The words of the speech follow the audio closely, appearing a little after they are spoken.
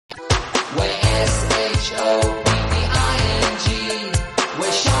We're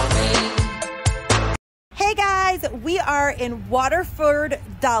shopping. Hey guys, we are in Waterford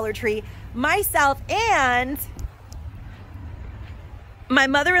Dollar Tree. Myself and my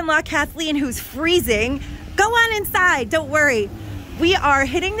mother-in-law Kathleen, who's freezing. Go on inside, don't worry. We are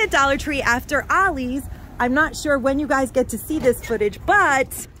hitting the Dollar Tree after Ollie's. I'm not sure when you guys get to see this footage,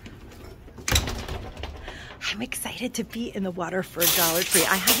 but I'm excited to be in the Waterford Dollar Tree.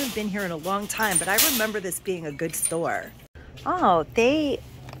 I haven't been here in a long time, but I remember this being a good store. Oh, they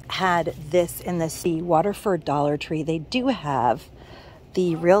had this in the Waterford Dollar Tree. They do have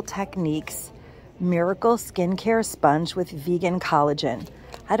the Real Techniques Miracle Skincare Sponge with vegan collagen.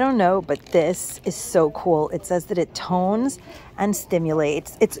 I don't know, but this is so cool. It says that it tones and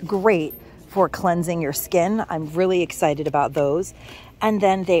stimulates. It's great for cleansing your skin. I'm really excited about those. And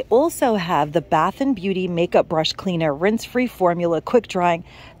then they also have the Bath & Beauty Makeup Brush Cleaner, rinse-free formula, quick drying.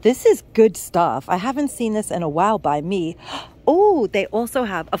 This is good stuff. I haven't seen this in a while by me. Oh, they also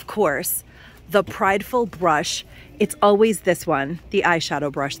have, of course, the Prideful brush. It's always this one, the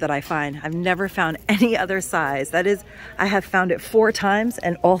eyeshadow brush that I find. I've never found any other size. That is, I have found it 4 times,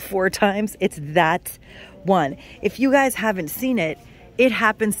 and all 4 times it's that one. If you guys haven't seen it, it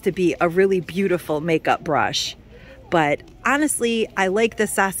happens to be a really beautiful makeup brush. But honestly, I like the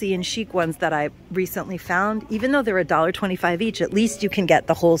Sassy and Chic ones that I recently found. Even though they're $1.25 each, at least you can get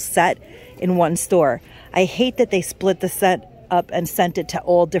the whole set in one store. I hate that they split the set up and sent it to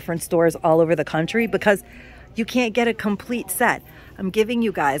all different stores all over the country because you can't get a complete set. I'm giving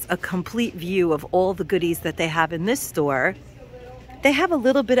you guys a complete view of all the goodies that they have in this store. They have a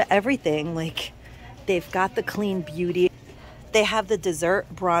little bit of everything. Like, they've got the Clean Beauty. They have the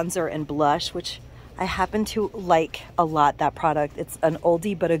Dessert Bronzer and Blush, which I happen to like a lot, that product. It's an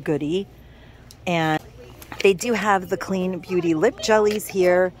oldie but a goodie. And they do have the Clean Beauty lip jellies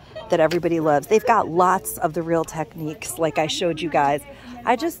here that everybody loves. They've got lots of the Real Techniques like I showed you guys.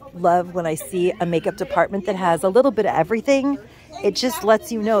 I just love when I see a makeup department that has a little bit of everything. It just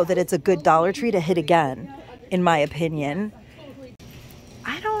lets you know that it's a good Dollar Tree to hit again, in my opinion.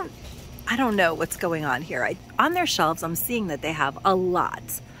 I don't know what's going on here. On their shelves, I'm seeing that they have a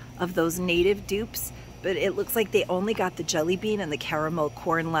lot of those native dupes, but it looks like they only got the Jelly Bean and the Caramel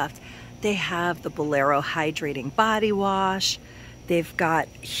Corn left. They have the Bolero Hydrating Body Wash. They've got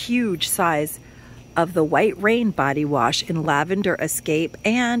huge size of the White Rain Body Wash in Lavender Escape,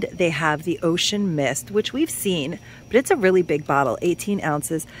 and they have the Ocean Mist, which we've seen, but it's a really big bottle, 18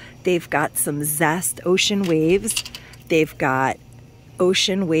 ounces. They've got some Zest Ocean Waves. They've got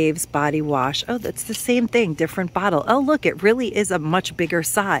Ocean Waves Body Wash. Oh, that's the same thing, different bottle. Oh, look, it really is a much bigger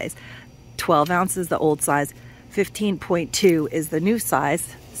size. 12 ounces, the old size. 15.2 is the new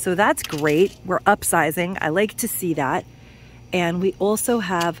size. So that's great. We're upsizing. I like to see that. And we also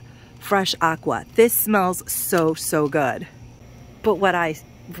have Fresh Aqua. This smells so, so good. But what I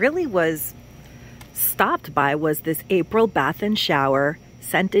really was stopped by was this April Bath and Shower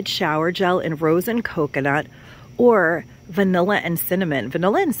Scented Shower Gel in Rose and Coconut, or Vanilla and Cinnamon.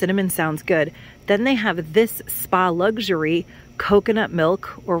 Vanilla and Cinnamon sounds good. Then they have this Spa Luxury Coconut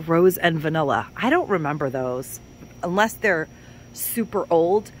Milk or Rose and Vanilla. I don't remember those unless they're super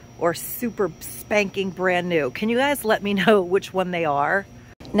old or super spanking brand new. Can you guys let me know which one they are?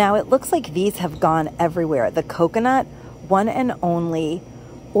 Now it looks like these have gone everywhere. The Coconut One and Only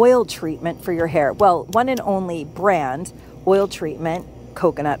Oil Treatment for your hair. Well, one and only brand oil treatment,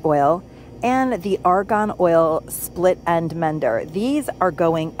 coconut oil, and the Argan Oil Split End Mender. These are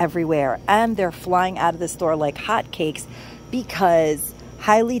going everywhere, and they're flying out of the store like hotcakes because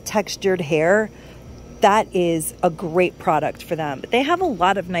highly textured hair, that is a great product for them. They have a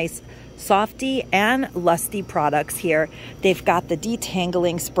lot of nice Softy and Lusty products here. They've got the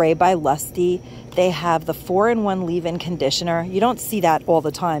Detangling Spray by Lusty. They have the 4-in-1 leave-in conditioner. You don't see that all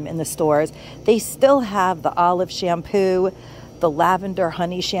the time in the stores. They still have the Olive Shampoo, the Lavender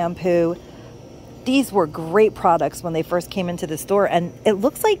Honey Shampoo. These were great products when they first came into the store, and it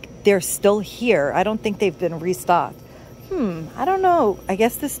looks like they're still here. I don't think they've been restocked. I don't know. I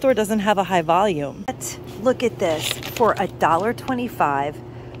guess this store doesn't have a high volume. But look at this. For $1.25,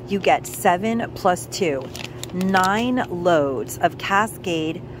 you get 7 plus 2, 9 loads of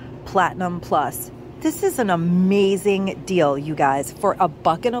Cascade Platinum Plus. This is an amazing deal, you guys. For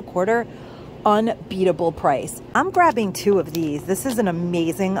 $1.25, unbeatable price. I'm grabbing 2 of these. This is an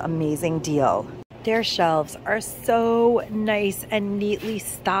amazing, amazing deal. Their shelves are so nice and neatly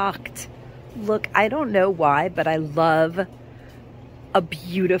stocked. Look, I don't know why, but I love a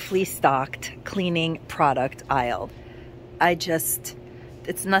beautifully stocked cleaning product aisle.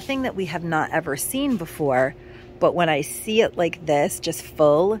 It's nothing that we have not ever seen before, but when I see it like this, just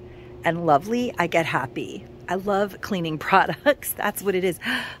full, and lovely, I get happy. I love cleaning products. That's what it is.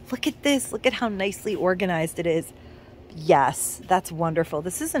 Look at this. Look at how nicely organized it is. Yes, that's wonderful.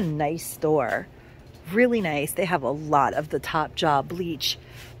 This is a nice store. Really nice. They have a lot of the Top Job bleach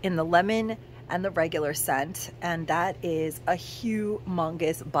in the lemon and the regular scent. And that is a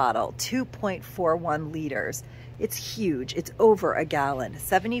humongous bottle, 2.41 liters. It's huge. It's over a gallon,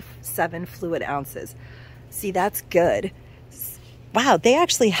 77 fluid ounces. See, that's good. Wow, they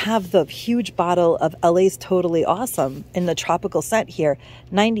actually have the huge bottle of LA's Totally Awesome in the tropical scent here,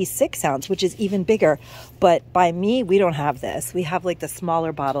 96 ounce, which is even bigger. But by me, we don't have this. We have like the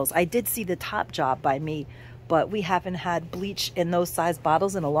smaller bottles. I did see the Top Job by me, but we haven't had bleach in those size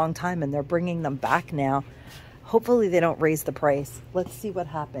bottles in a long time, and they're bringing them back now. Hopefully they don't raise the price. Let's see what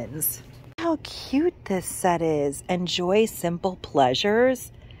happens. How cute this set is. Enjoy simple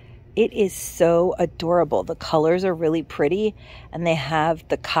pleasures. It is so adorable. The colors are really pretty, and they have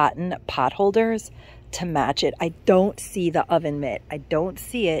the cotton pot holders to match it. I don't see the oven mitt. I don't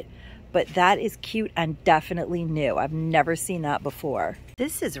see it, but that is cute and definitely new. I've never seen that before.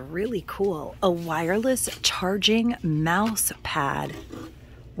 This is really cool. A wireless charging mouse pad.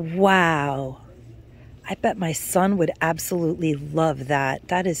 Wow. I bet my son would absolutely love that.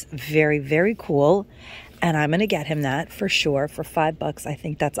 That is very, very cool. And I'm going to get him that for sure for $5. I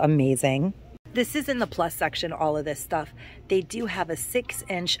think that's amazing. This is in the plus section, all of this stuff. They do have a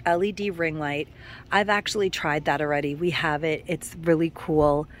 6-inch LED ring light. I've actually tried that already. We have it. It's really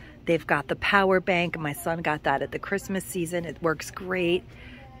cool. They've got the power bank. My son got that at the Christmas season. It works great.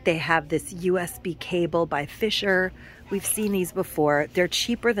 They have this USB cable by Fisher. We've seen these before. They're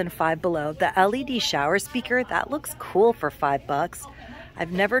cheaper than Five Below. The LED shower speaker, that looks cool for $5.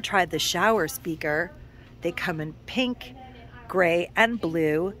 I've never tried the shower speaker. They come in pink, gray, and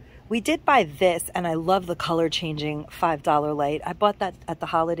blue. We did buy this, and I love the color changing $5 light. I bought that at the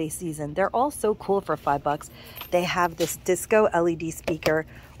holiday season. They're all so cool for $5. They have this disco LED speaker,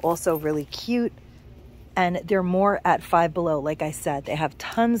 also really cute. And they're more at Five Below, like I said. They have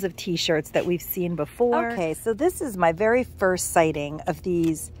tons of t-shirts that we've seen before. Okay, so this is my very first sighting of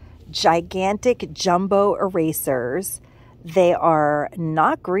these gigantic jumbo erasers. They are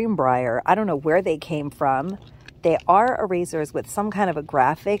not Greenbrier. I don't know where they came from. They are erasers with some kind of a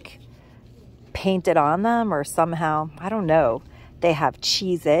graphic painted on them or somehow, I don't know. They have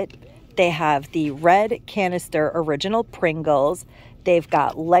Cheez-It. They have the red canister original Pringles. They've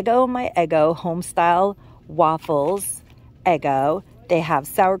got Lego My Eggo Homestyle Waffles Eggo. They have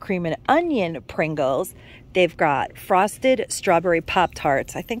sour cream and onion Pringles. They've got frosted strawberry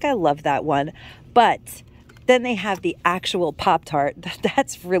Pop-Tarts. I think I love that one. But then they have the actual Pop-Tart.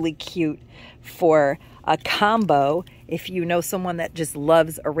 That's really cute for a combo. If you know someone that just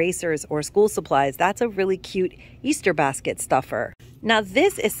loves erasers or school supplies, that's a really cute Easter basket stuffer. Now,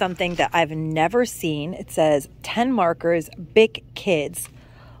 this is something that I've never seen. It says 10 markers, Bic Kids,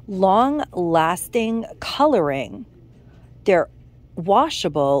 long-lasting coloring. They're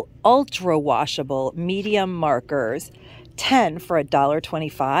washable, ultra washable, medium markers, 10 for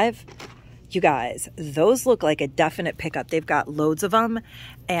 $1.25. You guys, those look like a definite pickup. They've got loads of them.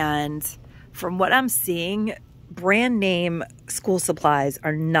 And from what I'm seeing, brand name school supplies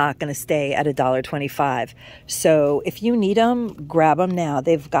are not going to stay at $1.25. So if you need them, grab them now.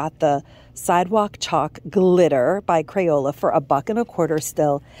 They've got the Sidewalk Chalk Glitter by Crayola for $1.25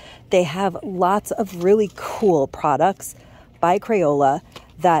 still. They have lots of really cool products by Crayola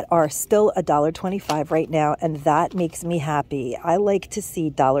that are still $1.25 right now, and that makes me happy. I like to see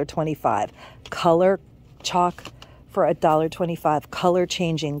 $1.25. Color chalk for $1.25. Color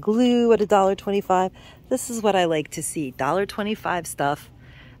changing glue at $1.25. This is what I like to see. $1.25 stuff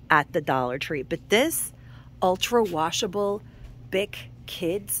at the Dollar Tree. But this ultra washable Bic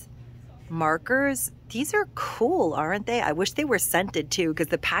Kids markers, these are cool, aren't they? I wish they were scented too, because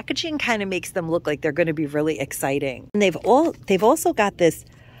the packaging kind of makes them look like they're going to be really exciting. And they've also got this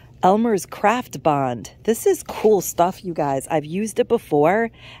Elmer's Craft Bond. This is cool stuff, you guys. I've used it before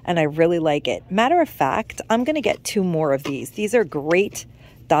and I really like it. Matter of fact, I'm going to get 2 more of these. These are great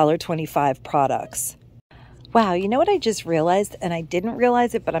 $1.25 products. Wow, you know what I just realized? And I didn't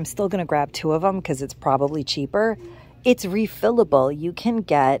realize it, but I'm still going to grab 2 of them because it's probably cheaper. It's refillable. You can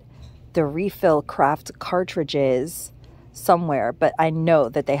get the refill craft cartridges somewhere, but I know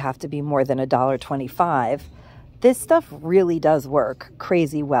that they have to be more than $1.25. This stuff really does work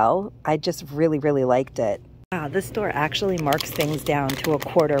crazy well. I just really, really liked it. Wow, this store actually marks things down to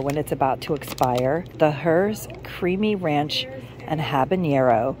 $0.25 when it's about to expire. The Hers Creamy Ranch and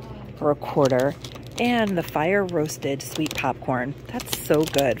Habanero for $0.25. And the fire roasted sweet popcorn. That's so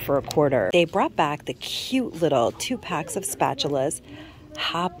good for $0.25. They brought back the cute little 2 packs of spatulas.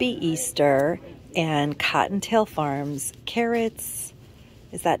 Happy Easter and Cottontail Farms carrots.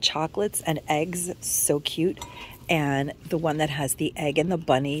 Is that chocolates and eggs? So cute. And the one that has the egg and the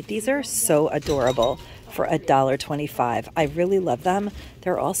bunny. These are so adorable for $1.25. I really love them.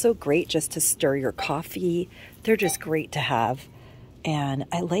 They're also great just to stir your coffee. They're just great to have. And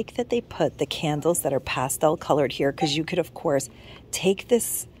I like that they put the candles that are pastel colored here, because you could, of course, take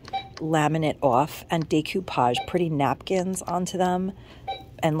this laminate off and decoupage pretty napkins onto them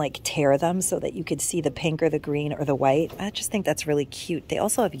and like tear them so that you could see the pink or the green or the white. I just think that's really cute. They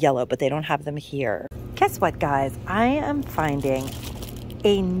also have yellow, but they don't have them here. Guess what, guys? I am finding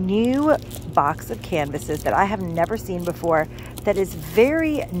a new box of canvases that I have never seen before that is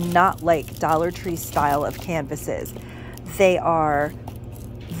very not like Dollar Tree style of canvases. They are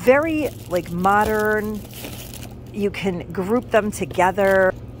very like modern. You can group them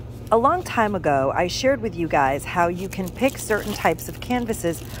together. A long time ago, I shared with you guys how you can pick certain types of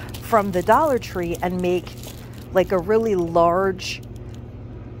canvases from the Dollar Tree and make like a really large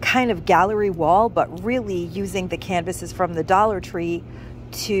kind of gallery wall, but really using the canvases from the Dollar Tree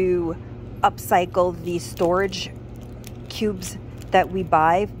to upcycle the storage cubes that we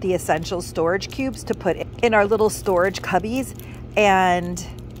buy, the essential storage cubes to put in our little storage cubbies. And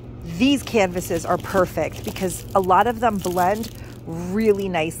these canvases are perfect because a lot of them blend really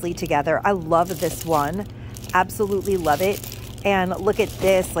nicely together. I love this one. Absolutely love it. And look at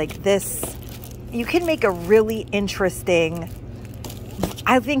this, like this, you can make a really interesting,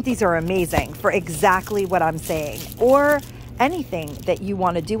 I think these are amazing for exactly what I'm saying, or anything that you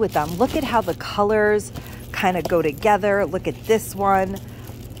want to do with them. Look at how the colors kind of go together. Look at this one.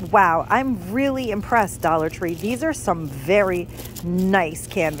 Wow, I'm really impressed, Dollar Tree. These are some very nice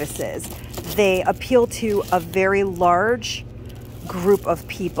canvases. They appeal to a very large group of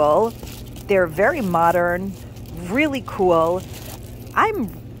people. They're very modern, really cool.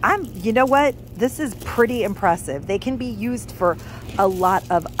 You know what? This is pretty impressive. They can be used for a lot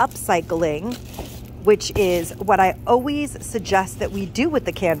of upcycling, which is what I always suggest that we do with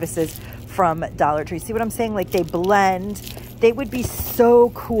the canvases from Dollar Tree. See what I'm saying? Like they blend. They would be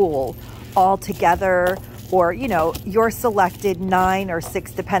so cool all together, or, you know, your selected 9 or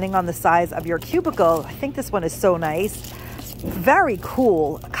 6, depending on the size of your cubicle. I think this one is so nice. Very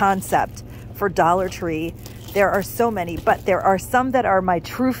cool concept for Dollar Tree. There are so many, but there are some that are my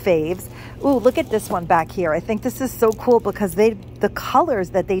true faves. Ooh, look at this one back here. I think this is so cool because the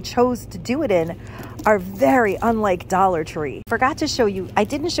colors that they chose to do it in are very unlike Dollar Tree. Forgot to show you, I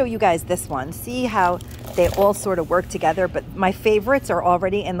didn't show you guys this one. See how they all sort of work together, but my favorites are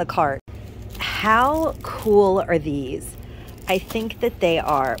already in the cart. How cool are these? I think that they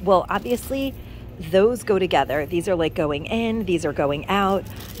are, well, obviously those go together. These are like going in, these are going out.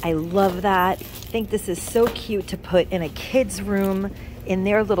 I love that. I think this is so cute to put in a kid's room in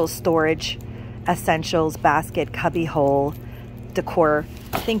their little storage essentials basket, cubby hole, decor.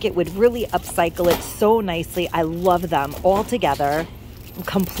 I think it would really upcycle it so nicely. I love them all together. I'm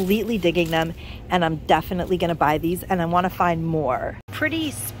completely digging them, and I'm definitely gonna buy these, and I wanna find more.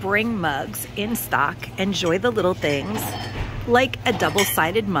 Pretty spring mugs in stock. Enjoy the little things. Like a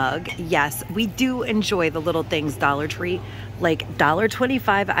double-sided mug. Yes, we do enjoy the little things, Dollar Tree. Like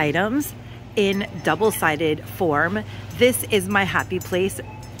 $1.25 items in double-sided form. This is my happy place.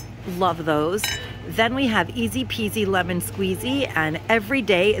 Love those. Then we have Easy Peasy Lemon Squeezy and Every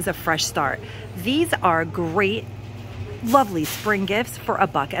Day is a Fresh Start. These are great, lovely spring gifts for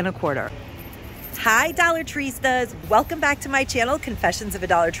 $1.25. Hi, Dollar Treestas. Welcome back to my channel, Confessions of a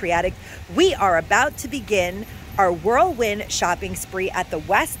Dollar Tree Addict. We are about to begin our whirlwind shopping spree at the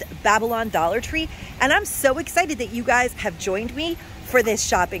West Babylon Dollar Tree, and I'm so excited that you guys have joined me for this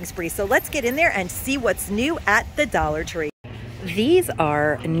shopping spree. So let's get in there and see what's new at the Dollar Tree. These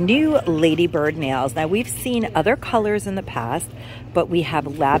are new ladybird nails. Now, we've seen other colors in the past, but we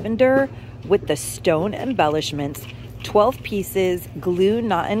have lavender with the stone embellishments, 12 pieces, glue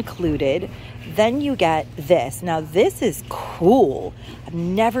not included. Then you get this. Now, this is cool. I've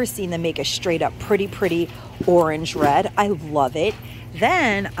never seen them make a straight up pretty orange red. I love it.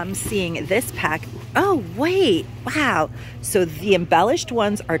 Then I'm seeing this pack. Oh, wait. Wow. So the embellished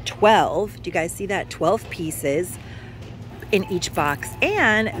ones are 12. Do you guys see that? 12 pieces in each box.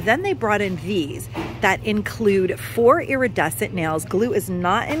 And then they brought in these that include 4 iridescent nails. Glue is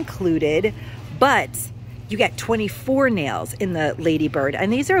not included, but you get 24 nails in the ladybird.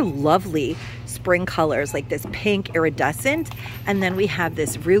 And these are lovely spring colors, like this pink iridescent. And then we have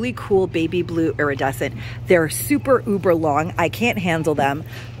this really cool baby blue iridescent. They're super uber long. I can't handle them,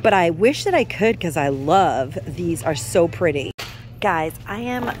 but I wish that I could because I love these. Are so pretty. Guys, I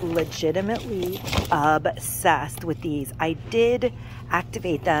am legitimately obsessed with these. I did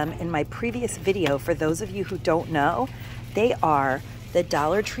activate them in my previous video. For those of you who don't know, they are the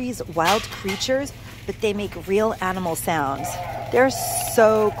Dollar Tree's wild creatures, but they make real animal sounds. They're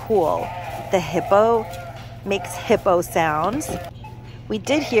so cool. The hippo makes hippo sounds. We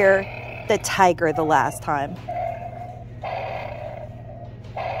did hear the tiger the last time.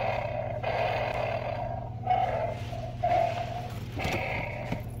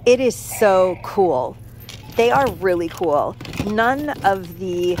 It is so cool. They are really cool. None of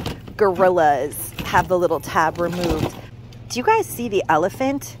the gorillas have the little tab removed. Do you guys see the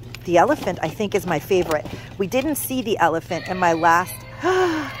elephant? The elephant, I think, is my favorite. We didn't see the elephant in my last...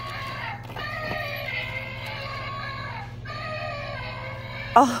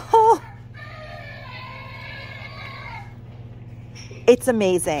 Oh! It's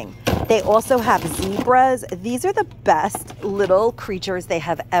amazing. They also have zebras. These are the best little creatures they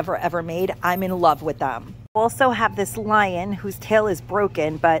have ever made. I'm in love with them. Also have this lion whose tail is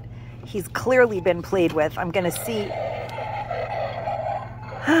broken, but he's clearly been played with. I'm gonna see.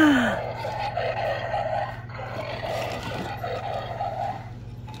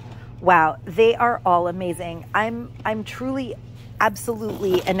 Wow, they are all amazing. I'm truly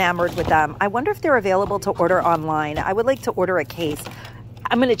absolutely enamored with them. I wonder if they're available to order online. I would like to order a case.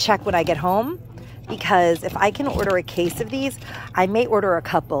 I'm going to check when I get home, because if I can order a case of these, I may order a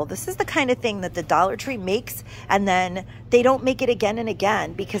couple. This is the kind of thing that the Dollar Tree makes, and then they don't make it again and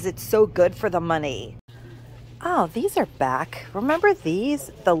again because it's so good for the money. Oh, these are back. Remember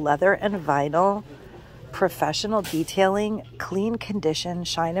these? The leather and vinyl professional detailing, clean condition,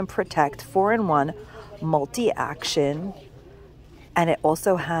 shine and protect, 4-in-1, multi-action. And it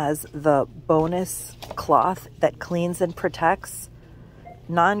also has the bonus cloth that cleans and protects.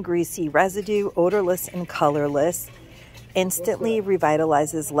 Non-greasy residue, odorless and colorless, instantly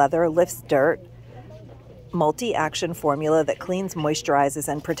revitalizes leather, lifts dirt, multi-action formula that cleans, moisturizes,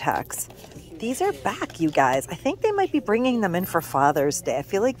 and protects. These are back, you guys. I think they might be bringing them in for Father's Day. I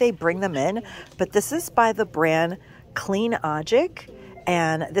feel like they bring them in, but this is by the brand Clean Addict,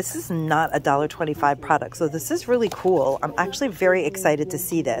 and this is not a $1.25 product, so this is really cool. I'm actually very excited to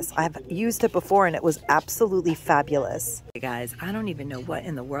see this. I've used it before and it was absolutely fabulous. Hey guys, I don't even know what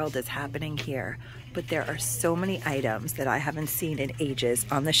in the world is happening here, but there are so many items that I haven't seen in ages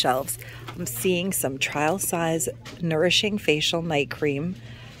on the shelves. I'm seeing some trial size nourishing facial night cream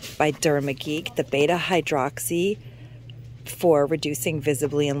by Dermageek, the beta hydroxy for reducing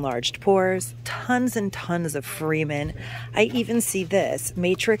visibly enlarged pores, tons and tons of Freeman. I even see this,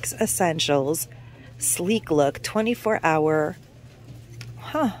 Matrix Essentials, Sleek Look, 24-hour,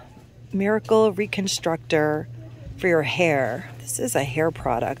 Miracle Reconstructor for your hair. This is a hair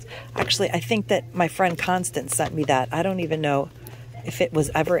product. Actually, I think that my friend Constance sent me that. I don't even know if it was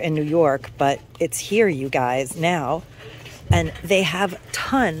ever in New York, but it's here, you guys, now. And they have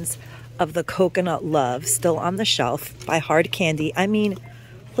tons of the Coconut Love still on the shelf by Hard Candy. I mean,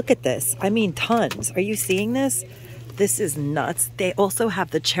 look at this. I mean, tons. Are you seeing this? This is nuts. They also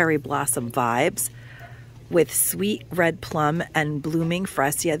have the Cherry Blossom Vibes with Sweet Red Plum and Blooming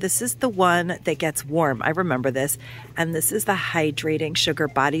Freesia. This is the one that gets warm. I remember this. And this is the Hydrating Sugar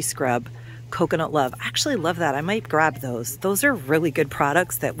Body Scrub Coconut Love. I actually love that. I might grab those. Those are really good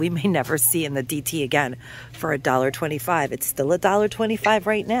products that we may never see in the DT again for $1.25. It's still $1.25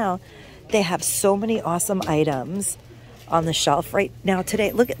 right now. They have so many awesome items on the shelf right now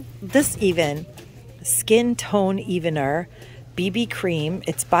today. Look at this even. Skin Tone Evener, BB Cream.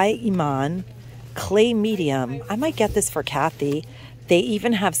 It's by Iman. Clay Medium. I might get this for Kathy. They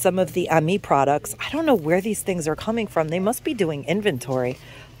even have some of the Ami products. I don't know where these things are coming from. They must be doing inventory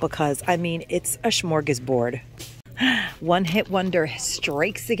because, I mean, it's a smorgasbord. One Hit Wonder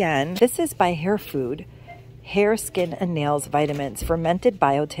strikes again. This is by Hair Food. Hair, Skin, and Nails Vitamins, Fermented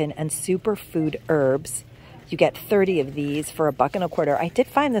Biotin, and Superfood Herbs. You get 30 of these for $1.25. I did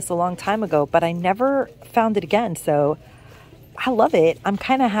find this a long time ago, but I never found it again, so I love it. I'm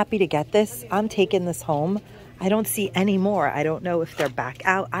kind of happy to get this. I'm taking this home. I don't see any more. I don't know if they're back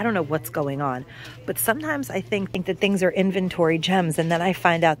out. I don't know what's going on. But sometimes I think that things are inventory gems, and then I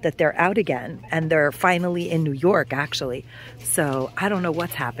find out that they're out again, and they're finally in New York, actually. So I don't know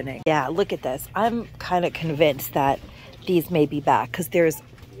what's happening. Yeah, look at this. I'm kind of convinced that these may be back because there's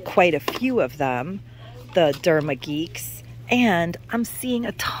quite a few of them, the Dermageeks, and I'm seeing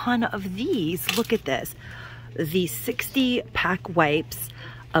a ton of these. Look at this. The 60-pack wipes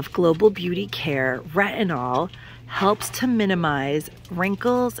of Global Beauty Care Retinol helps to minimize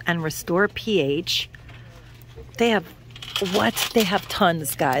wrinkles and restore pH. They have what? They have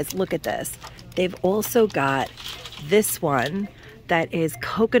tons, guys. Look at this. They've also got this one, that is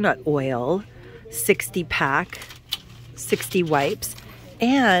coconut oil, 60 pack, 60 wipes,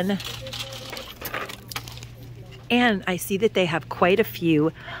 and I see that they have quite a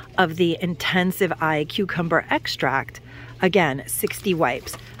few of the intensive eye cucumber extract. Again, 60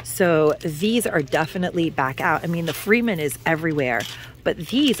 wipes. So these are definitely back out. I mean, the Freeman is everywhere, but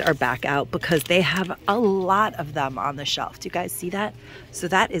these are back out because they have a lot of them on the shelf. Do you guys see that? So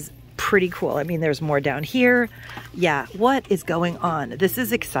that is pretty cool. I mean, there's more down here. Yeah, what is going on? This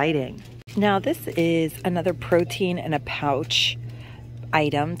is exciting. Now, this is another protein in a pouch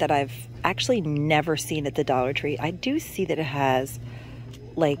item that I've actually never seen at the Dollar Tree. I do see that it has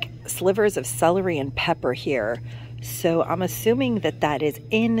like slivers of celery and pepper here. So I'm assuming that that is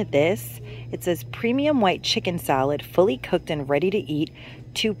in this. It says premium white chicken salad, fully cooked and ready to eat,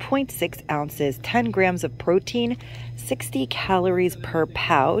 2.6 ounces, 10 grams of protein, 60 calories per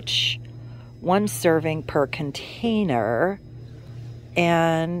pouch, 1 serving per container.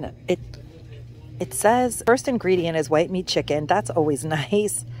 And it says first ingredient is white meat chicken. That's always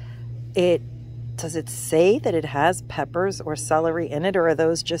nice. Does it say that it has peppers or celery in it, or are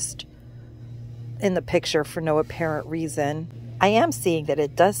those just in the picture for no apparent reason? I am seeing that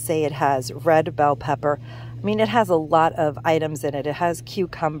it does say it has red bell pepper. I mean, it has a lot of items in it. It has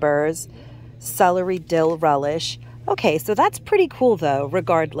cucumbers, celery, dill, relish. Okay, so that's pretty cool though.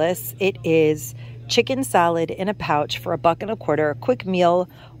 Regardless, it is chicken salad in a pouch for $1.25, a quick meal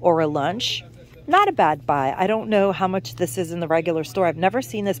or a lunch. Not a bad buy. I don't know how much this is in the regular store. I've never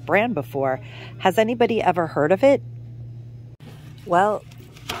seen this brand before. Has anybody ever heard of it? Well,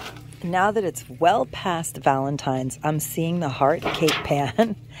 now that it's well past Valentine's, I'm seeing the heart cake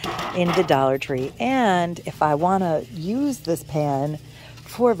pan in the Dollar Tree. And if I want to use this pan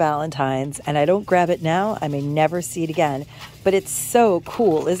for Valentine's and I don't grab it now, I may never see it again. But it's so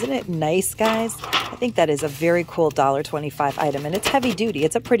cool. Isn't it nice, guys? I think that is a very cool $1.25 item, and it's heavy duty.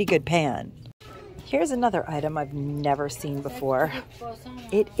 It's a pretty good pan. Here's another item I've never seen before.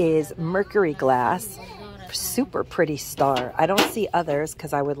 It is mercury glass. Super pretty star. I don't see others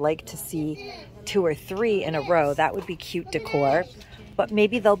because I would like to see 2 or 3 in a row. That would be cute decor, but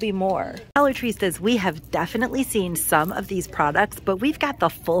maybe there'll be more. Dollar Tree says we have definitely seen some of these products, but we've got the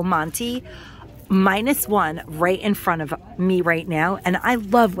full Monty -1 right in front of me right now, and I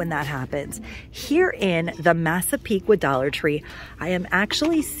love when that happens. Here in the Massapequa Dollar Tree, I am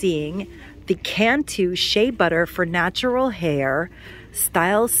actually seeing the Cantu Shea Butter for Natural Hair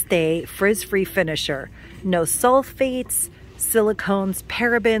Style Stay Frizz-Free Finisher. No sulfates, silicones,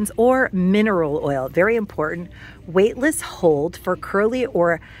 parabens, or mineral oil. Very important. Weightless hold for curly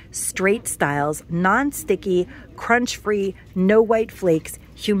or straight styles. Non-sticky, crunch-free, no white flakes,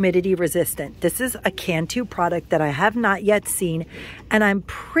 humidity resistant. This is a Cantu product that I have not yet seen, and I'm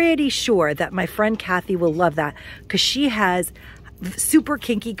pretty sure that my friend Kathy will love that because she has super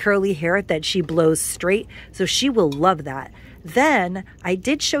kinky curly hair that she blows straight, so she will love that. Then I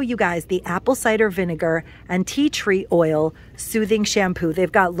did show you guys the apple cider vinegar and tea tree oil soothing shampoo.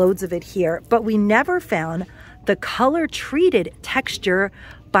 They've got loads of it here, but we never found the color treated texture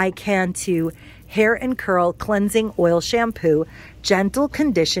by Cantu hair and curl cleansing oil shampoo, gentle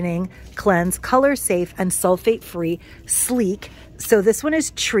conditioning, cleanse, color safe and sulfate free, sleek. So this one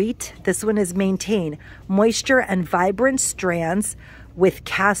is treat, this one is maintain, moisture and vibrant strands with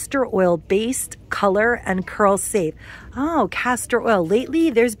castor oil based, color and curl safe. Oh, castor oil. Lately,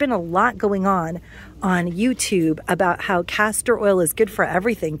 there's been a lot going on YouTube about how castor oil is good for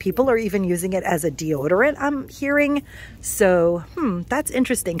everything. People are even using it as a deodorant, I'm hearing. So, that's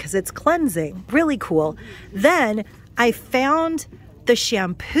interesting because it's cleansing. Really cool. Then I found the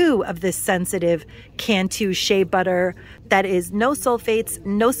shampoo of this sensitive Cantu Shea Butter that is no sulfates,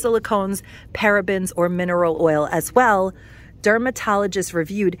 no silicones, parabens, or mineral oil as well. Dermatologist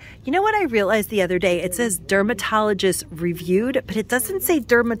reviewed. You know what I realized the other day? It says dermatologist reviewed, but it doesn't say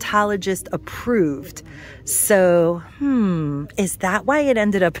dermatologist approved. So, is that why it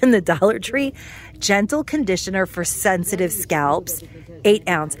ended up in the Dollar Tree? Gentle conditioner for sensitive scalps, 8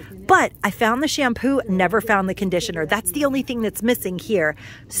 ounce. But I found the shampoo, never found the conditioner. That's the only thing that's missing here.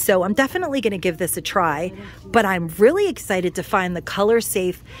 So I'm definitely going to give this a try, but I'm really excited to find the color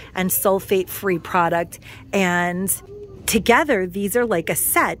safe and sulfate free product. And together, these are like a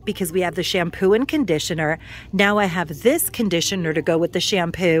set because we have the shampoo and conditioner. Now I have this conditioner to go with the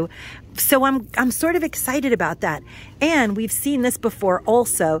shampoo. So I'm sort of excited about that. And we've seen this before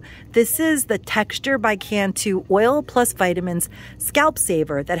also. This is the Texture by Cantu Oil Plus Vitamins Scalp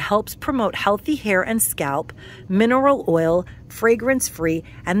Saver that helps promote healthy hair and scalp, mineral oil, fragrance free,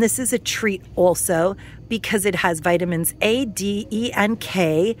 and this is a treat also because it has vitamins A, D, E, and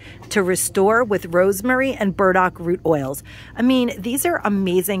K to restore with rosemary and burdock root oils. I mean, these are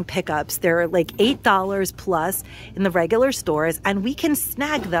amazing pickups. They're like $8 plus in the regular stores, and we can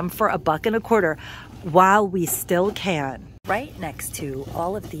snag them for $1.25 while we still can. Right next to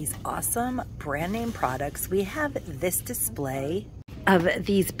all of these awesome brand name products, we have this display of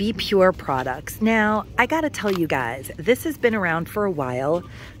these Be Pure products. Now, I gotta tell you guys, this has been around for a while.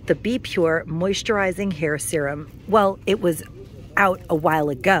 The Be Pure Moisturizing Hair Serum. Well, it was out a while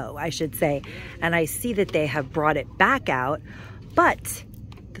ago, I should say, and I see that they have brought it back out. But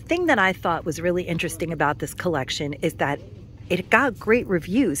the thing that I thought was really interesting about this collection is that it got great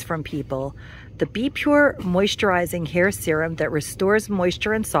reviews from people. The Be Pure Moisturizing Hair Serum that restores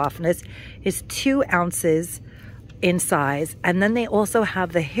moisture and softness is 2 ounces in size, and then they also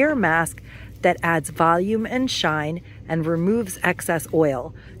have the hair mask that adds volume and shine and removes excess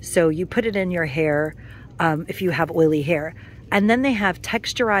oil. So you put it in your hair if you have oily hair. And then they have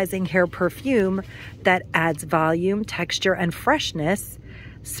texturizing hair perfume that adds volume, texture, and freshness.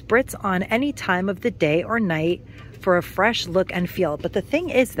 Spritz on any time of the day or night for a fresh look and feel. But the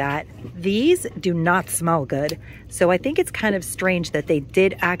thing is that these do not smell good. So I think it's kind of strange that they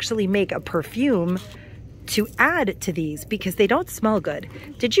did actually make a perfume to add to these because they don't smell good.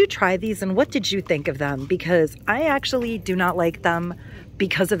 Did you try these and what did you think of them? Because I actually do not like them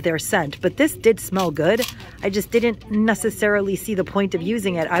because of their scent, but this did smell good. I just didn't necessarily see the point of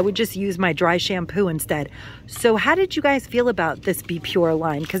using it. I would just use my dry shampoo instead. So how did you guys feel about this Be Pure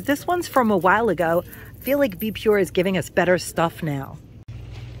line? Because this one's from a while ago. I feel like Be Pure is giving us better stuff now.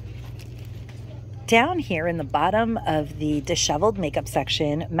 Down here in the bottom of the disheveled makeup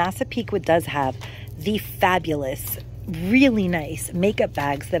section, Massapequa does have the fabulous, really nice makeup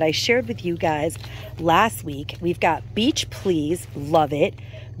bags that I shared with you guys last week. We've got Beach Please, love it.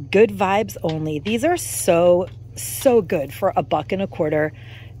 Good Vibes Only. These are so good for $1.25.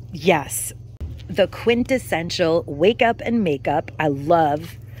 Yes, the quintessential wake up and makeup. I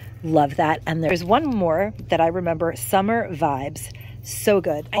love that. And there's one more that I remember, Summer Vibes. So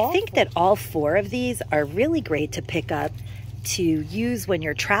good. I think that all 4 of these are really great to pick up to use when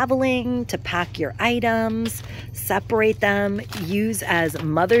you're traveling, to pack your items, separate them, use as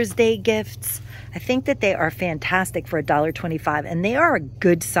Mother's Day gifts. I think that they are fantastic for $1.25, and they are a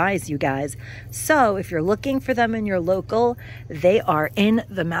good size, you guys. So if you're looking for them in your local, they are in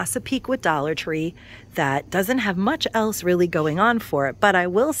the Massapequa Dollar Tree that doesn't have much else really going on for it. But I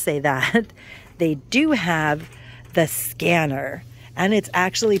will say that they do have the scanner, and it's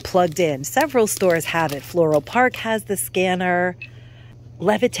actually plugged in. Several stores have it. Floral Park has the scanner.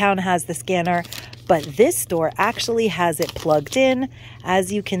 Levittown has the scanner. But this store actually has it plugged in.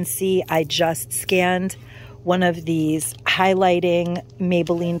 As you can see, I just scanned one of these highlighting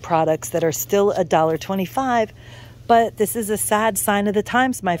Maybelline products that are still $1.25. But this is a sad sign of the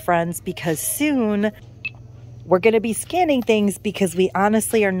times, my friends, because soon we're going to be scanning things because we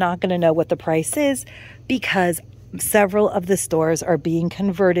honestly are not going to know what the price is, because several of the stores are being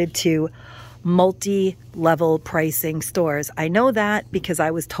converted to multi-level pricing stores. I know that because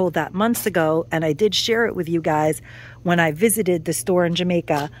I was told that months ago, and I did share it with you guys when I visited the store in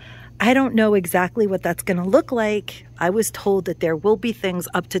Jamaica. I don't know exactly what that's going to look like. I was told that there will be things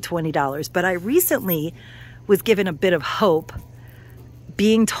up to $20, but I recently was given a bit of hope,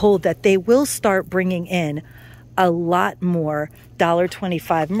 being told that they will start bringing in a lot more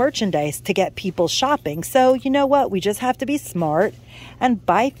 $1.25 merchandise to get people shopping. So you know what? We just have to be smart and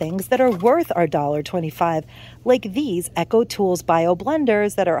buy things that are worth our $1.25, like these Eco Tools Bio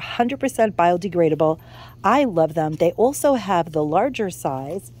Blenders that are 100% biodegradable. I love them. They also have the larger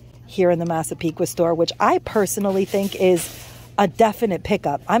size here in the Massapequa store, which I personally think is a definite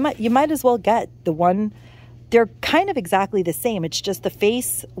pickup. You might as well get the one. They're kind of exactly the same. It's just the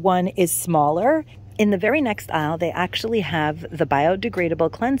face one is smaller. In the very next aisle, they actually have the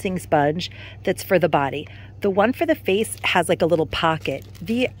biodegradable cleansing sponge that's for the body. The one for the face has like a little pocket.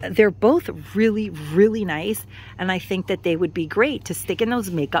 They're both really, really nice, and I think that they would be great to stick in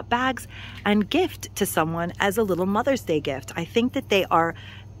those makeup bags and gift to someone as a little Mother's Day gift. I think that they are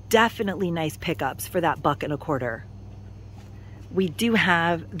definitely nice pickups for that $1.25. We do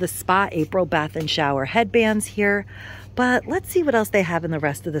have the Spa April Bath and Shower headbands here. But let's see what else they have in the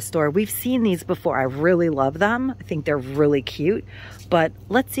rest of the store. We've seen these before. I really love them. I think they're really cute. But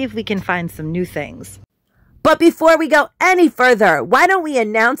let's see if we can find some new things. But before we go any further, why don't we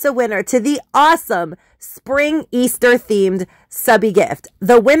announce a winner to the awesome spring Easter themed subby gift?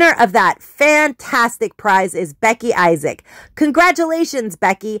 The winner of that fantastic prize is Becky Isaac. Congratulations,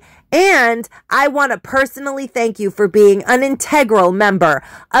 Becky. And I want to personally thank you for being an integral member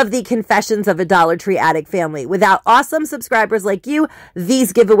of the Confessions of a Dollar Tree Addict family. Without awesome subscribers like you,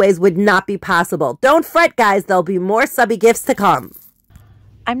 these giveaways would not be possible. Don't fret, guys. There'll be more subby gifts to come.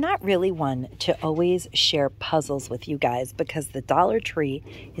 I'm not really one to always share puzzles with you guys because the Dollar Tree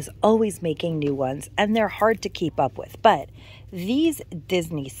is always making new ones and they're hard to keep up with. But these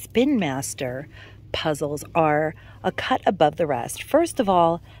Disney Spin Master puzzles are a cut above the rest. First of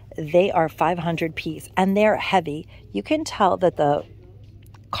all, they are 500 piece and they're heavy. You can tell that the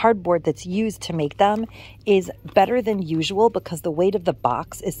cardboard that's used to make them is better than usual because the weight of the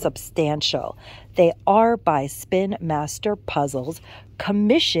box is substantial. They are by Spin Master Puzzles,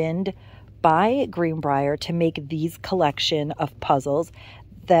 commissioned by Greenbrier to make these collection of puzzles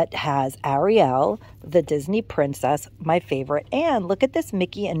that has Ariel, the Disney princess, my favorite, and look at this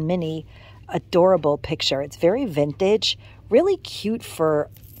Mickey and Minnie adorable picture. It's very vintage, really cute for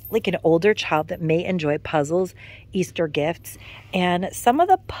like an older child that may enjoy puzzles, Easter gifts. And some of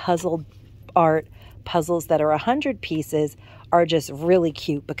the puzzle art puzzles that are 100 pieces are just really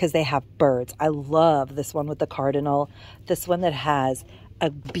cute because they have birds. I love this one with the cardinal, this one that has a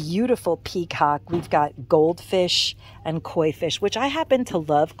beautiful peacock. We've got goldfish and koi fish, which I happen to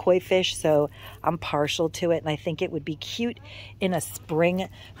love koi fish, so I'm partial to it, and I think it would be cute in a spring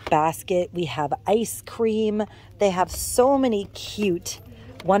basket. We have ice cream. They have so many cute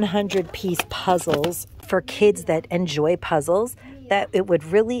 100-piece puzzles for kids that enjoy puzzles that it would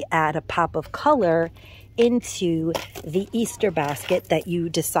really add a pop of color into the Easter basket that you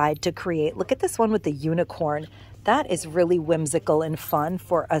decide to create. Look at this one with the unicorn. That is really whimsical and fun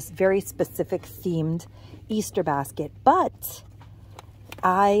for a very specific themed Easter basket. But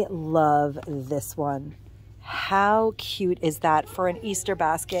I love this one. How cute is that for an Easter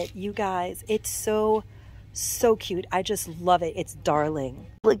basket? You guys, it's so cute. I just love it. It's darling.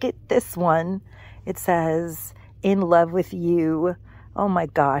 Look at this one. It says, "In love with you." Oh my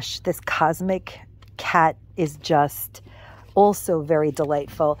gosh, this cosmic cat is just also very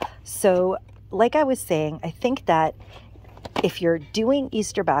delightful. So like I was saying, I think that if you're doing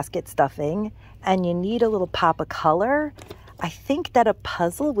Easter basket stuffing and you need a little pop of color, I think that a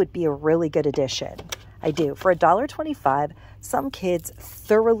puzzle would be a really good addition. I do. For $1.25, some kids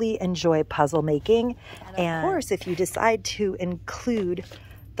thoroughly enjoy puzzle making. And of course, if you decide to include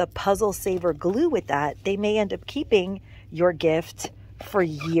the Puzzle Saver glue with that, they may end up keeping your gift for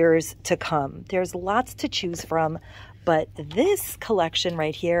years to come. There's lots to choose from, but this collection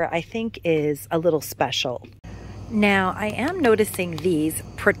right here, I think is a little special. Now, I am noticing these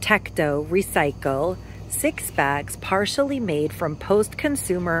Protecto Recycle 6 bags partially made from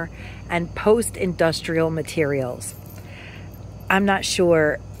post-consumer and post-industrial materials. I'm not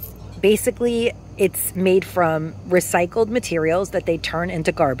sure. Basically, it's made from recycled materials that they turn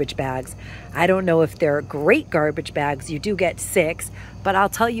into garbage bags. I don't know if they're great garbage bags. You do get 6, but I'll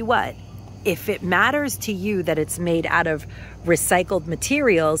tell you what, if it matters to you that it's made out of recycled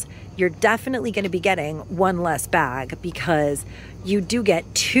materials, you're definitely going to be getting one less bag because you do get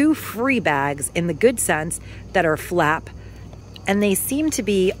 2 free bags in the good sense that are flap, and they seem to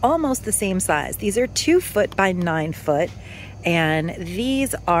be almost the same size. These are 2 foot by 9 foot, and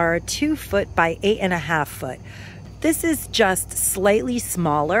these are 2 foot by 8.5 foot. This is just slightly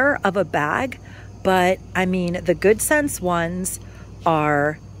smaller of a bag, but I mean, the good sense ones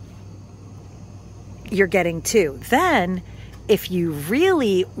are, you're getting 2. Then if you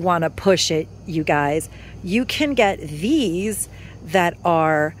really want to push it, you guys, you can get these that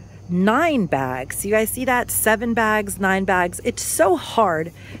are 9 bags. You guys see that? 7 bags, 9 bags. It's so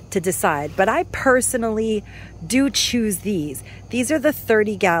hard to decide, but I personally do choose these. These are the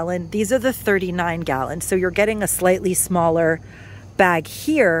 30-gallon. These are the 39-gallon. So you're getting a slightly smaller bag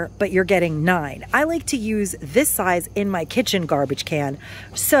here, but you're getting 9. I like to use this size in my kitchen garbage can.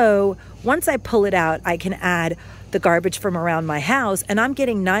 So once I pull it out, I can add the garbage from around my house, and I'm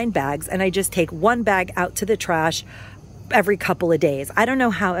getting 9 bags, and I just take 1 bag out to the trash every couple of days. I don't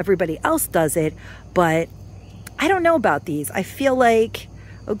know how everybody else does it, but I don't know about these. I feel like,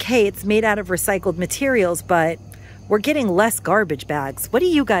 okay, it's made out of recycled materials, but we're getting less garbage bags. What do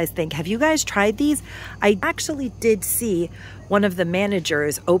you guys think? Have you guys tried these? I actually did see one of the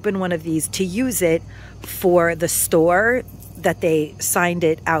managers open one of these to use it for the store that they signed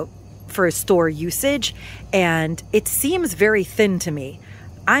it out for store usage, and it seems very thin to me.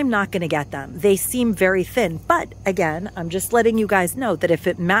 I'm not going to get them. They seem very thin, but again, I'm just letting you guys know that if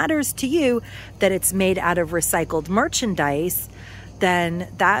it matters to you that it's made out of recycled merchandise, then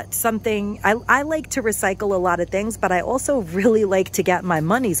that's something. I like to recycle a lot of things, but I also really like to get my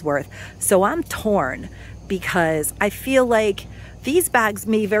money's worth. So I'm torn because I feel like these bags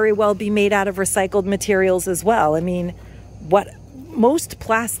may very well be made out of recycled materials as well. I mean, most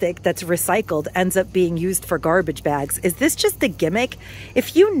plastic that's recycled ends up being used for garbage bags. Is this just a gimmick?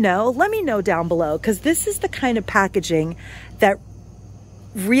 If you know, let me know down below, because this is the kind of packaging that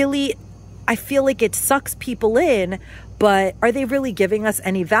really, I feel like it sucks people in, but are they really giving us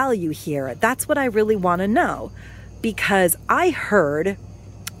any value here? That's what I really want to know, because I heard,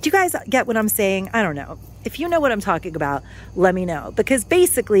 do you guys get what I'm saying? I don't know. If you know what I'm talking about, let me know, because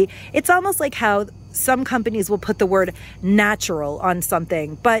basically it's almost like how some companies will put the word natural on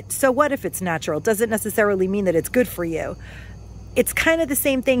something, but so what if it's natural? Doesn't necessarily mean that it's good for you. It's kind of the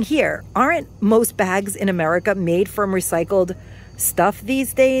same thing here. Aren't most bags in America made from recycled stuff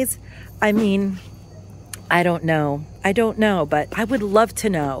these days? I mean, I don't know, but I would love to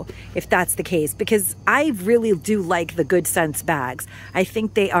know if that's the case, because I really do like the Good Sense bags. I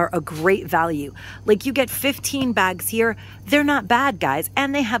think they are a great value. Like, you get 15 bags here. They're not bad, guys,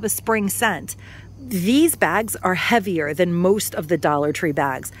 and they have a spring scent. These bags are heavier than most of the Dollar Tree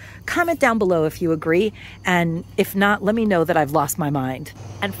bags. Comment down below if you agree, and if not, let me know that I've lost my mind.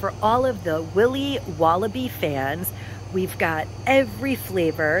 And for all of the Willy Wallaby fans, we've got every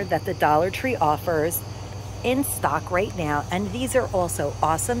flavor that the Dollar Tree offers in stock right now, and these are also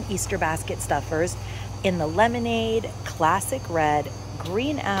awesome Easter basket stuffers in the lemonade, classic red,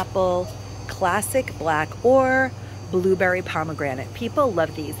 green apple, classic black, or blueberry pomegranate. People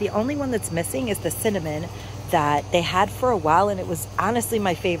love these. The only one that's missing is the cinnamon that they had for a while, and it was honestly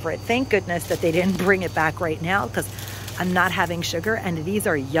my favorite. Thank goodness that they didn't bring it back right now, because I'm not having sugar, and these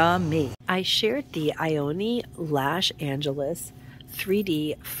are yummy. I shared the Ioni Lash Angelus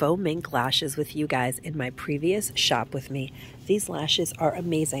 3D faux mink lashes with you guys in my previous shop with me. These lashes are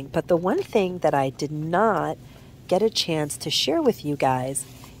amazing, but the one thing that I did not get a chance to share with you guys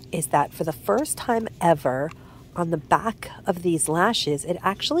is that for the first time ever, on the back of these lashes, it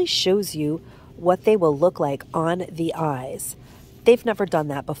actually shows you what they will look like on the eyes. They've never done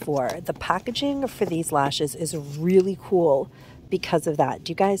that before. The packaging for these lashes is really cool because of that.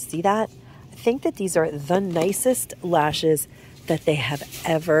 Do you guys see that? I think that these are the nicest lashes that they have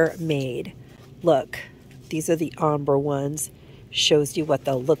ever made. Look, these are the ombre ones. Shows you what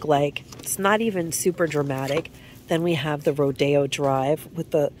they'll look like. It's not even super dramatic. Then we have the Rodeo Drive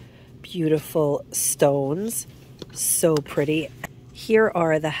with the beautiful stones. So pretty. Here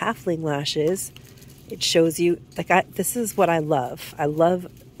are the halfling lashes. It shows you, like, this is what I love. I love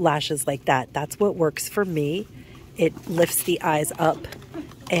lashes like that. That's what works for me. It lifts the eyes up,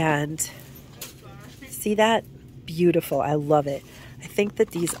 and see that? Beautiful. I love it. I think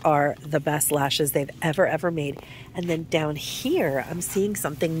that these are the best lashes they've ever made. And then down here, I'm seeing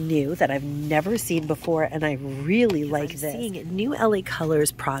something new that I've never seen before, and I really like this. I'm seeing new LA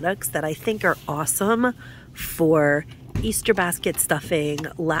Colors products that I think are awesome for Easter basket stuffing,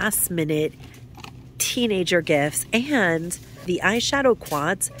 last minute teenager gifts, and the eyeshadow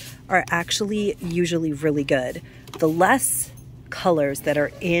quads are actually usually really good. The less colors that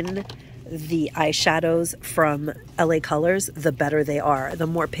are in the eyeshadows from LA Colors, the better they are, the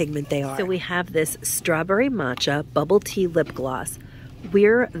more pigment they are. So we have this strawberry matcha bubble tea lip gloss.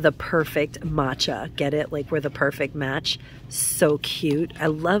 We're the perfect matcha. Get it? Like, we're the perfect match. So cute. I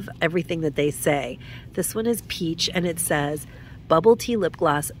love everything that they say. This one is peach, and it says bubble tea lip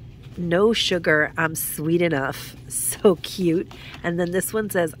gloss, no sugar, I'm sweet enough. So cute. And then this one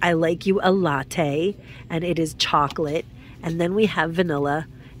says I like you a latte, and it is chocolate. And then we have vanilla,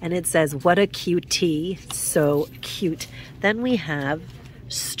 and it says what a cute tea. So cute. Then we have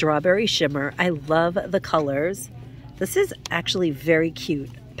strawberry shimmer. I love the colors. This is actually very cute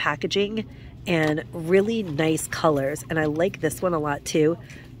packaging and really nice colors, and I like this one a lot too.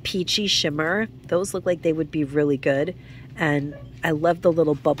 Peachy shimmer. Those look like they would be really good, and I love the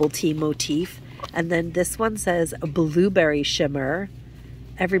little bubble tea motif. And then this one says blueberry shimmer.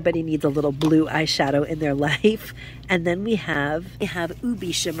 Everybody needs a little blue eyeshadow in their life. And then we have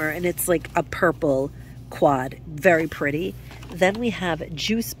ubi shimmer, and it's like a purple quad. Very pretty. Then we have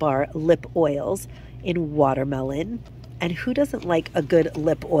Juice Bar lip oils in watermelon. And who doesn't like a good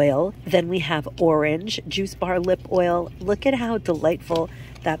lip oil? Then we have orange Juice Bar lip oil. Look at how delightful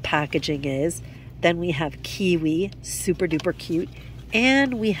that packaging is. Then we have kiwi, super duper cute.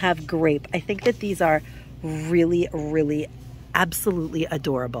 And we have grape. I think that these are really, really absolutely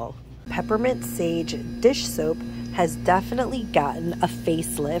adorable. Peppermint sage dish soap. has definitely gotten a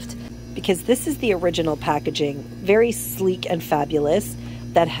facelift, because this is the original packaging, very sleek and fabulous,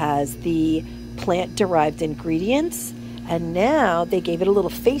 that has the plant-derived ingredients, and now they gave it a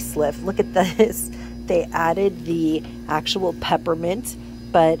little facelift. Look at this. They added the actual peppermint,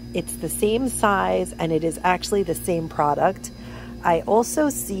 but it's the same size and it is actually the same product. I also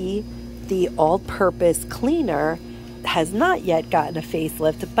see the all-purpose cleaner has not yet gotten a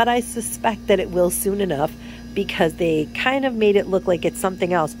facelift, but I suspect that it will soon enough, because they kind of made it look like it's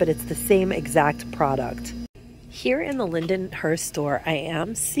something else, but it's the same exact product. Here in the Lindenhurst store, I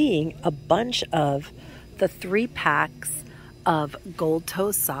am seeing a bunch of the 3 packs of gold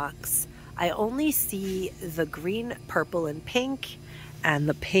toe socks. I only see the green, purple, and pink, and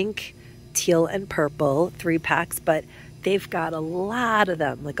the pink, teal, and purple 3 packs, but they've got a lot of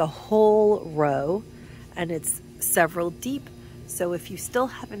them, like a whole row, and it's several deep. So if you still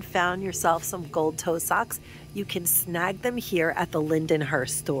haven't found yourself some gold toe socks, you can snag them here at the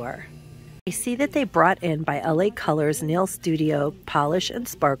Lindenhurst store. I see that they brought in by LA Colors Nail Studio Polish and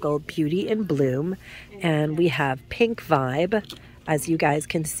Sparkle Beauty in Bloom, and we have Pink Vibe, as you guys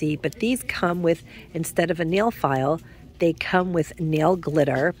can see, but these come with, instead of a nail file, they come with nail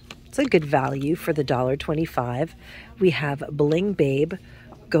glitter. It's a good value for the $1.25. We have Bling Babe,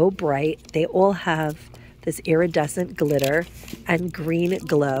 Go Bright. They all have this iridescent glitter and green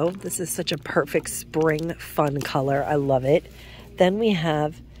glow. This is such a perfect spring fun color. I love it. Then we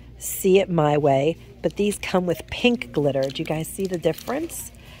have See It My Way, but these come with pink glitter. Do you guys see the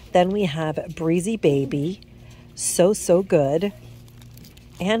difference? Then we have Breezy Baby, So Good.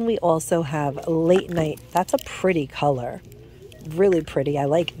 And we also have Late Night. That's a pretty color. Really pretty. I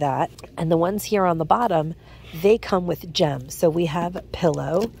like that. And the ones here on the bottom, they come with gems. So we have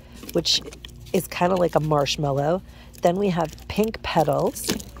Pillow, which is kind of like a marshmallow. Then we have Pink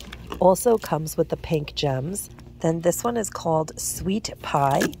Petals, also comes with the pink gems. Then this one is called Sweet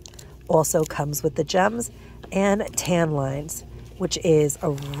Pie, also comes with the gems, and Tan Lines, which is a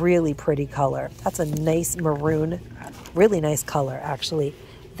really pretty color. That's a nice maroon, really nice color actually.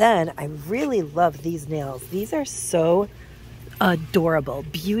 Then I really love these nails. These are so adorable.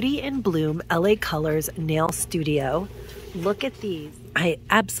 Beauty in Bloom, LA Colors Nail Studio. Look at these. I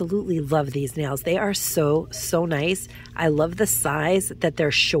absolutely love these nails. They are so nice. I love the size that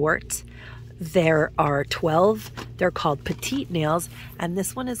they're short. There are 12. They're called petite nails, and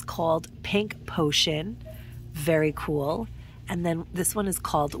this one is called Pink Potion. Very cool. And then this one is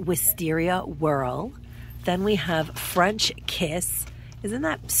called Wisteria Whirl. Then we have French Kiss. Isn't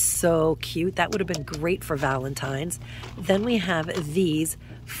that so cute? That would have been great for Valentine's. Then we have these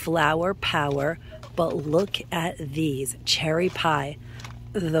Flower Power, but look at these Cherry Pie.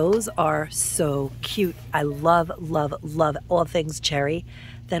 Those are so cute. I love all things cherry.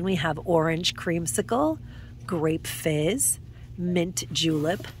 Then we have Orange Creamsicle, Grape Fizz, Mint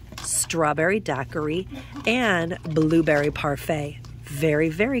Julep, Strawberry Daiquiri, and Blueberry Parfait.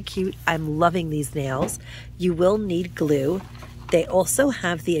 Very cute. I'm loving these nails. You will need glue. They also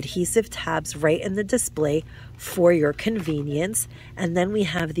have the adhesive tabs right in the display for your convenience. And then we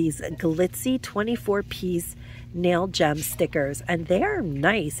have these glitzy 24-piece nail gem stickers, and they are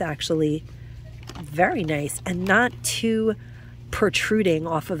nice actually. Very nice, and not too protruding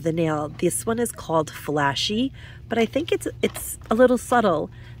off of the nail. This one is called Flashy, but I think it's a little subtle.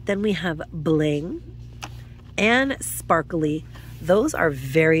 Then we have Bling and Sparkly. Those are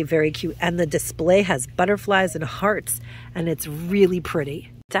very cute, and the display has butterflies and hearts, and it's really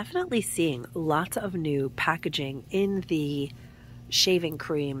pretty. Definitely seeing lots of new packaging in the shaving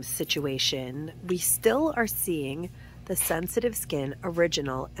cream situation. We still are seeing the Sensitive Skin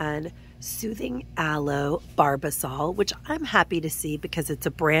Original and Soothing Aloe Barbasol, which I'm happy to see because it's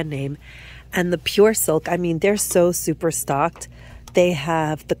a brand name. And the Pure Silk, I mean, they're so super stocked. They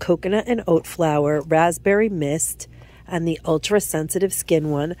have the Coconut and Oat Flower, Raspberry Mist, and the Ultra Sensitive Skin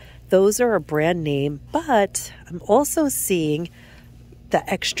one. Those are a brand name, but I'm also seeing the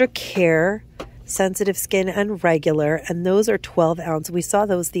Extra Care Sensitive Skin and Regular, and those are 12 ounce. We saw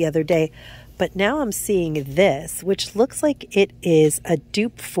those the other day, but now I'm seeing this, which looks like it is a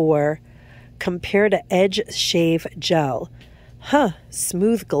dupe for Compare to Edge Shave Gel.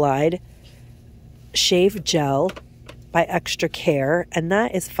 Smooth Glide Shave Gel by Extra Care, and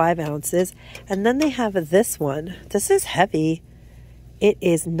that is 5 ounces. And then they have this one. This is heavy. It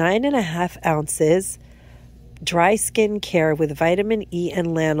is 9.5 ounces. Dry skin care with vitamin E and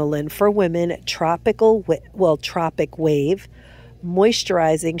lanolin for women. Tropic Wave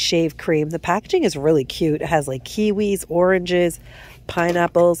moisturizing shave cream. The packaging is really cute. It has like kiwis, oranges,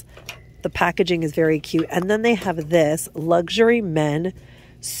 pineapples. The packaging is very cute. And then they have this Luxury Men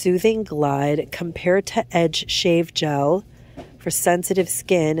Soothing Glide Compared to Edge Shave Gel for sensitive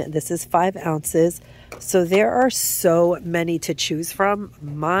skin. This is 5 ounces. So there are so many to choose from.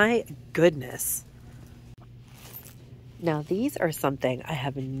 My goodness. Now these are something I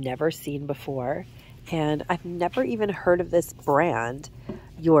have never seen before, and I've never even heard of this brand.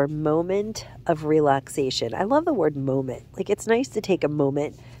 Your Moment of Relaxation. I love the word moment. Like, it's nice to take a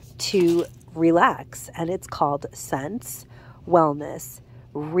moment to relax, and it's called Sense Wellness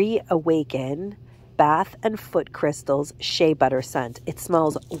Reawaken Bath and Foot Crystals Shea Butter Scent. It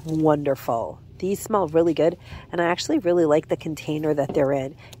smells wonderful. These smell really good, and I actually really like the container that they're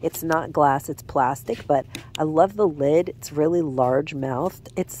in. It's not glass, it's plastic, but I love the lid. It's really large mouthed.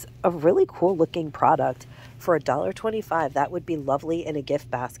 It's a really cool looking product. For $1.25, that would be lovely in a gift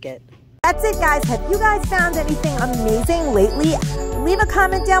basket. That's it, guys. Have you guys found anything amazing lately? Leave a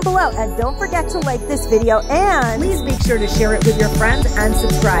comment down below, and don't forget to like this video, and please make sure to share it with your friends and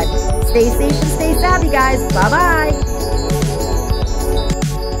subscribe. Stay safe and stay savvy, guys. Bye-bye.